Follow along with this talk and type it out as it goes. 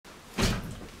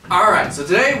Alright, so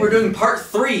today we're doing part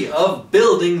 3 of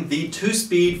building the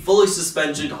 2-speed, fully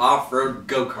suspensioned off-road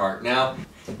go-kart. Now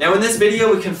in this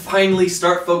video we can finally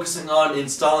start focusing on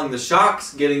installing the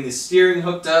shocks, getting the steering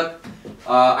hooked up.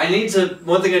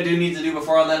 One thing I do need to do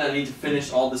before that, I need to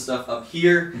finish all this stuff up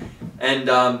here. And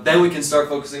then we can start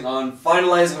focusing on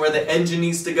finalizing where the engine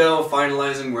needs to go,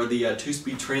 finalizing where the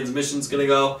 2-speed transmission's gonna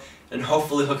go, and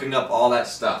hopefully hooking up all that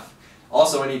stuff.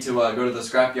 Also, I need to go to the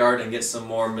scrapyard and get some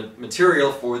more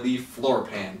material for the floor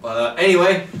pan. But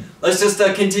anyway, let's just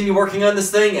continue working on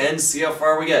this thing and see how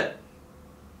far we get.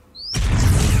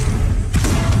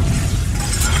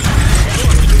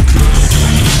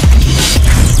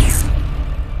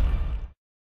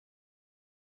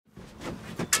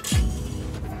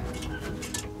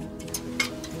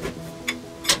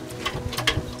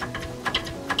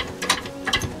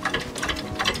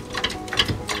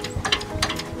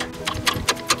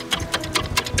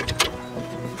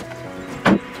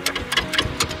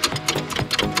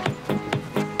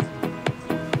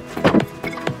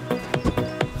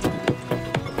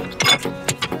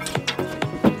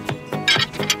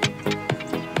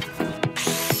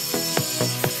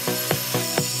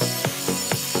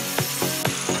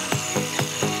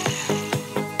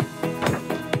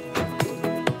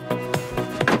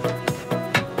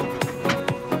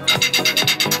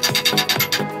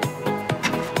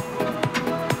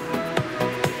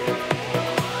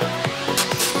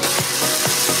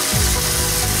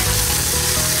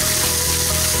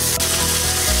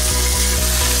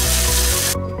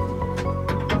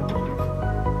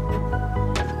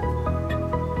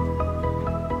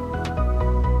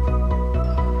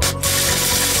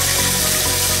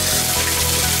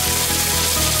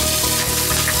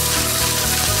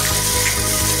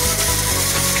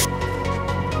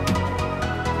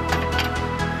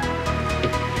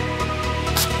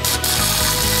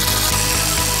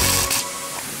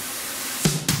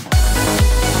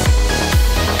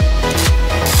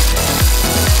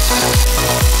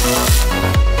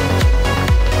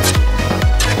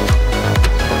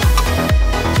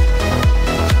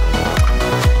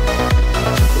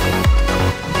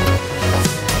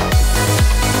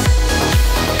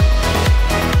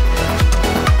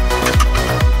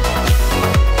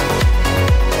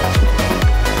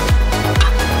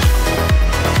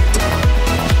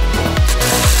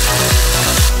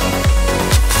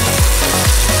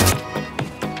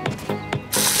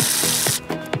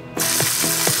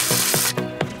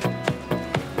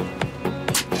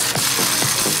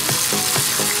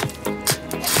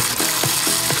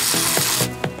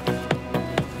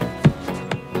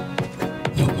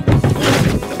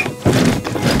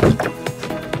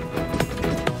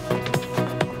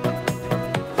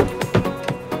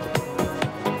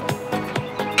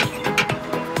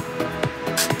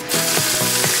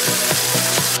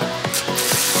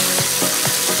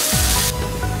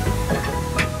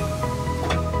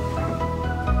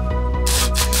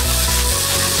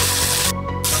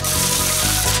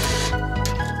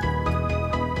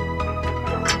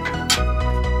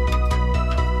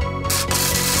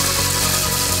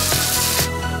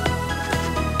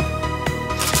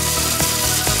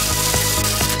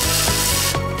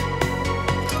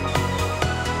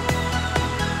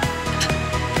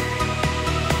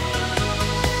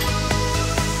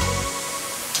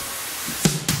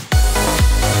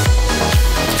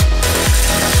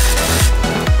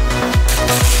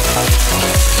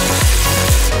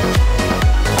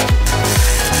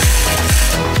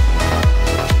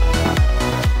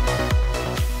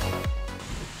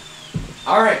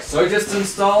 Alright, so I just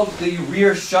installed the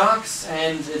rear shocks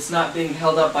and it's not being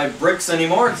held up by bricks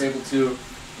anymore. It's able to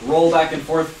roll back and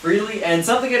forth freely. And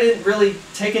something I didn't really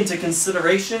take into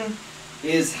consideration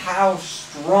is how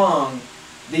strong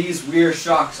these rear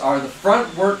shocks are. The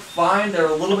front work fine, they're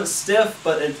a little bit stiff,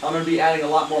 but I'm going to be adding a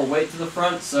lot more weight to the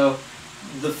front, so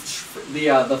the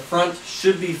front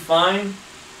should be fine,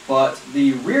 but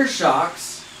the rear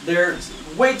shocks, they're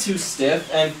way too stiff.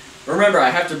 And remember, I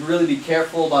have to really be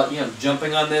careful about,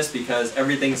 jumping on this because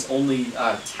everything's only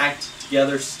tacked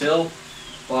together still.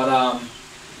 But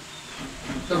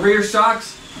the rear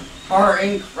shocks are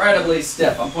incredibly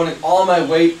stiff. I'm putting all my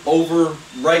weight over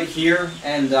right here,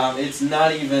 and it's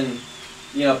not even,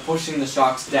 pushing the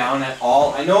shocks down at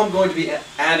all. I know I'm going to be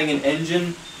adding an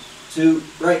engine to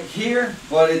right here,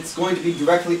 but it's going to be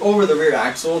directly over the rear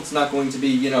axle. It's not going to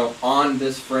be, on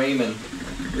this frame, and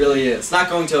really it's not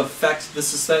going to affect the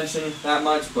suspension that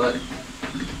much, but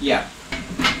yeah.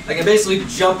 I can basically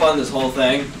jump on this whole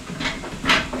thing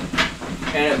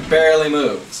and it barely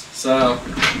moves. So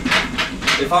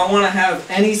if I want to have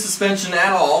any suspension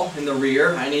at all in the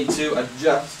rear, I need to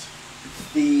adjust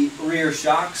the rear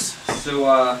shocks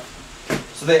so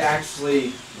they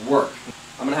actually work.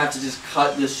 I'm gonna have to just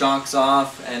cut the shocks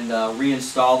off and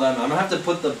reinstall them. I'm gonna have to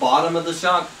put the bottom of the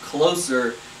shock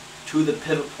closer to the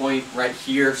pivot point right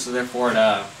here, so therefore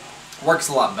it works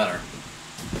a lot better.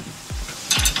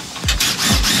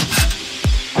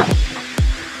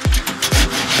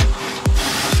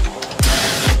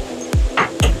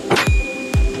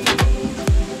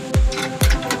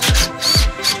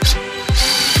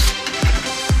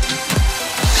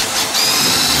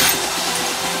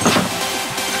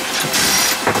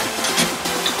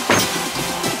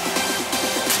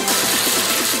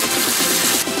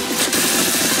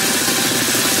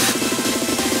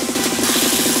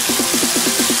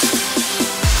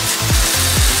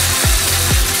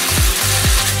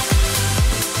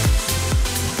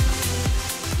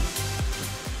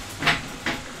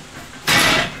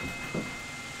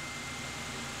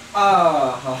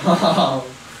 Oh,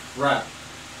 crap.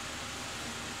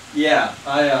 Yeah,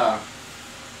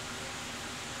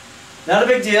 not a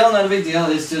big deal, not a big deal.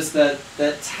 It's just that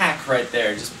tack right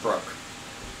there just broke.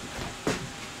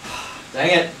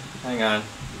 Dang it. Hang on.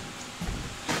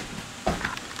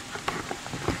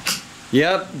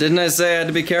 Yep, didn't I say I had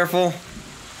to be careful?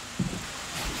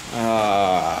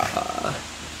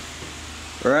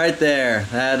 Right there.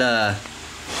 That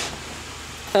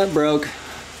broke.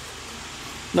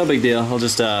 No big deal. I'll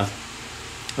just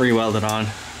re-weld it on.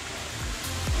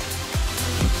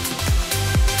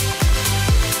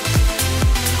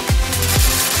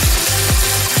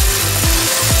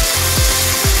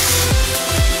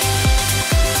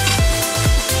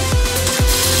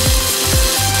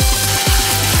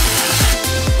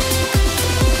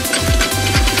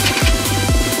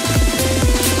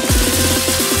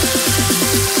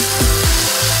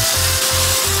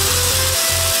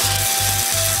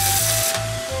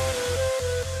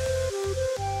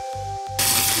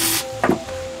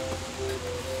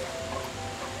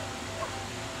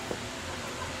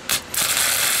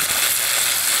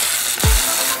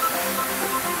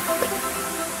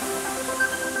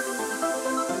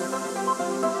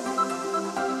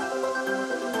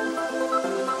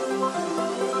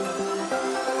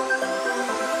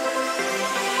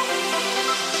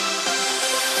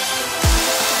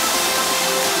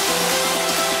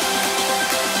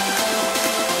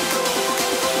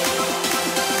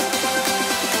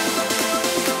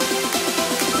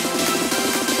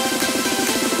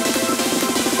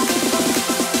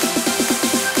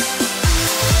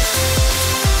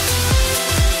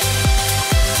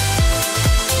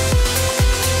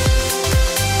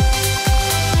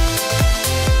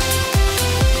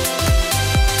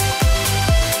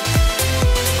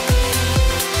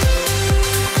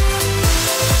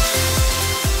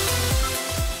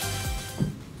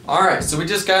 Alright, so we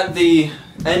just got the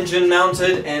engine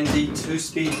mounted and the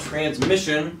 2-speed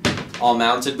transmission all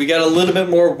mounted. We got a little bit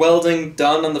more welding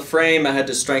done on the frame. I had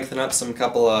to strengthen up a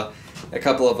couple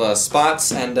of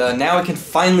spots, and now I can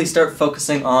finally start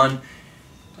focusing on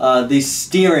the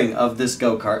steering of this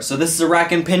go-kart. So this is a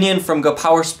rack and pinion from Go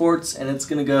Power Sports, and it's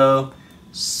gonna go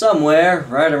somewhere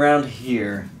right around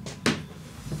here.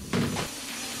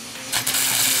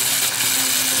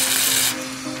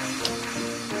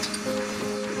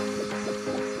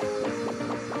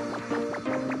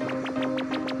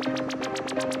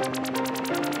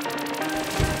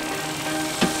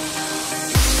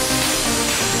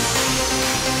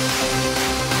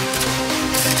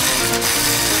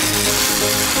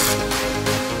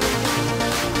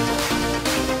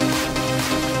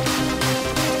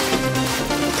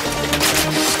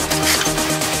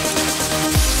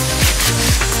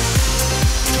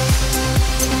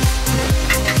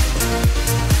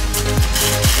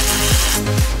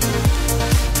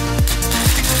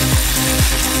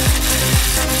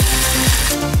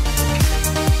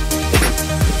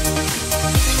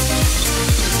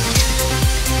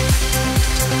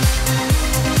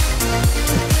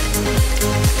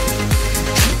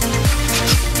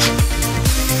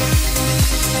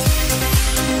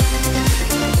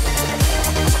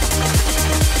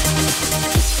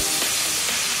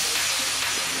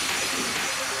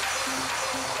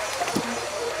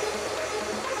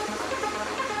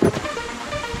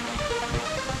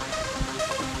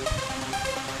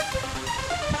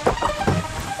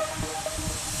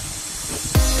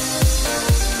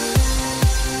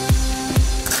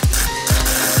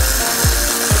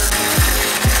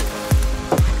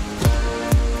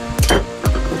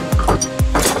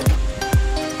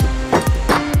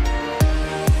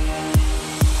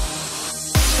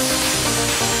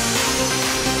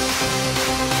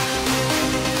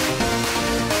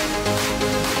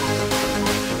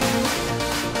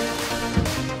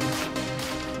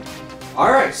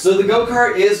 so the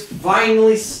go-kart is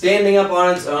finally standing up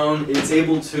on its own. It's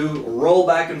able to roll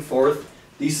back and forth.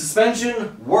 The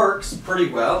suspension works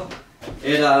pretty well.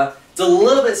 It's a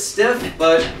little bit stiff,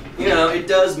 but you know, it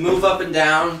does move up and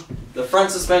down. The front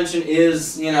suspension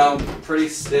is, you know, pretty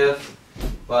stiff,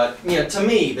 but you know, to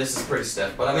me this is pretty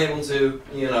stiff. But I'm able to,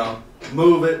 you know,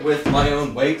 move it with my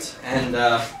own weight, and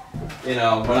you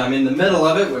know, when I'm in the middle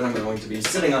of it, when I'm going to be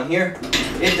sitting on here,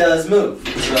 it does move.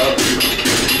 So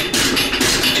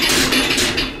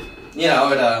you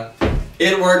know,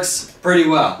 it works pretty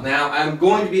well. Now I'm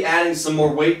going to be adding some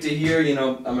more weight to here. You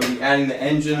know, I'm going to be adding the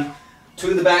engine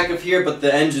to the back of here, but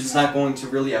the engine's not going to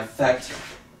really affect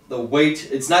the weight.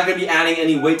 It's not going to be adding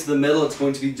any weight to the middle. It's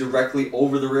going to be directly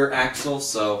over the rear axle.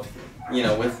 So, you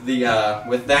know, with the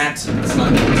with that, it's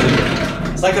not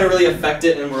going to really affect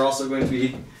it. And we're also going to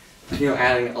be, you know,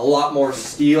 adding a lot more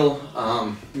steel.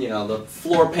 You know, the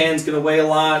floor pan's going to weigh a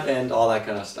lot and all that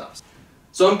kind of stuff.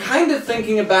 So I'm kind of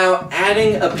thinking about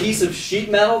adding a piece of sheet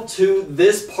metal to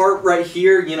this part right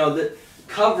here. You know,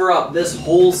 cover up this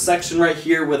whole section right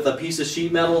here with a piece of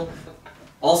sheet metal.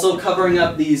 Also covering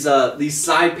up these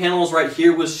side panels right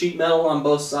here with sheet metal on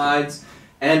both sides,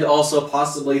 and also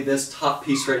possibly this top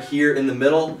piece right here in the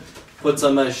middle. Put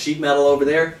some sheet metal over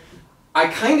there. I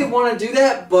kind of want to do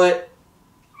that, but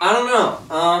I don't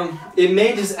know. It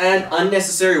may just add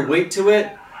unnecessary weight to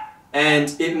it,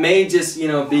 and it may just, you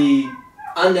know, be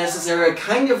unnecessary. I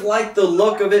kind of like the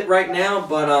look of it right now,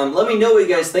 but let me know what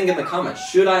you guys think in the comments.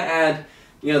 Should I add,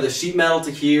 you know, the sheet metal to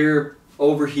here,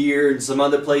 over here, and some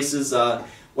other places?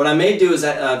 What I may do is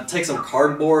take some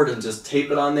cardboard and just tape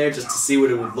it on there just to see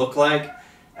what it would look like.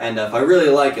 And if I really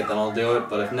like it, then I'll do it.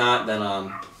 But if not, then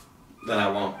I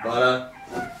won't. But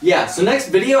yeah. So next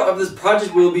video of this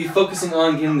project, we'll be focusing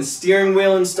on getting the steering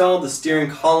wheel installed, the steering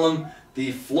column,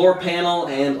 the floor panel,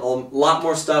 and a lot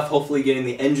more stuff. Hopefully, getting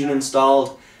the engine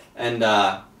installed and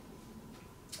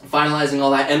finalizing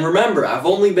all that. And remember, I've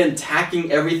only been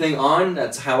tacking everything on.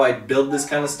 That's how I build this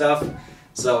kind of stuff.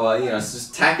 So, you know,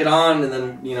 just tack it on, and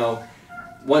then, you know,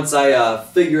 once I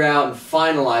figure out and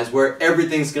finalize where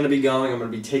everything's going to be going, I'm going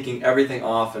to be taking everything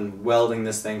off and welding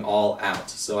this thing all out.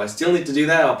 So I still need to do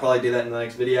that. I'll probably do that in the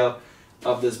next video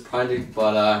of this project,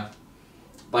 but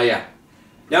yeah.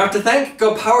 Now I have to thank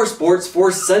Go Power Sports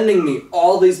for sending me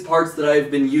all these parts that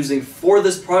I've been using for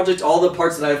this project, all the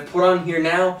parts that I've put on here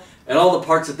now, and all the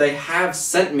parts that they have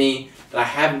sent me that I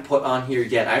haven't put on here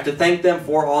yet. I have to thank them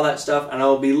for all that stuff, and I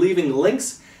will be leaving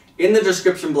links in the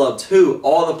description below to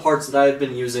all the parts that I've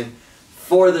been using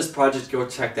for this project. Go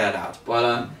check that out.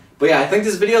 But yeah, I think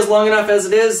this video is long enough as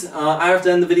it is. I have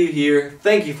to end the video here.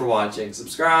 Thank you for watching.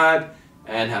 Subscribe,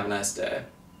 and have a nice day.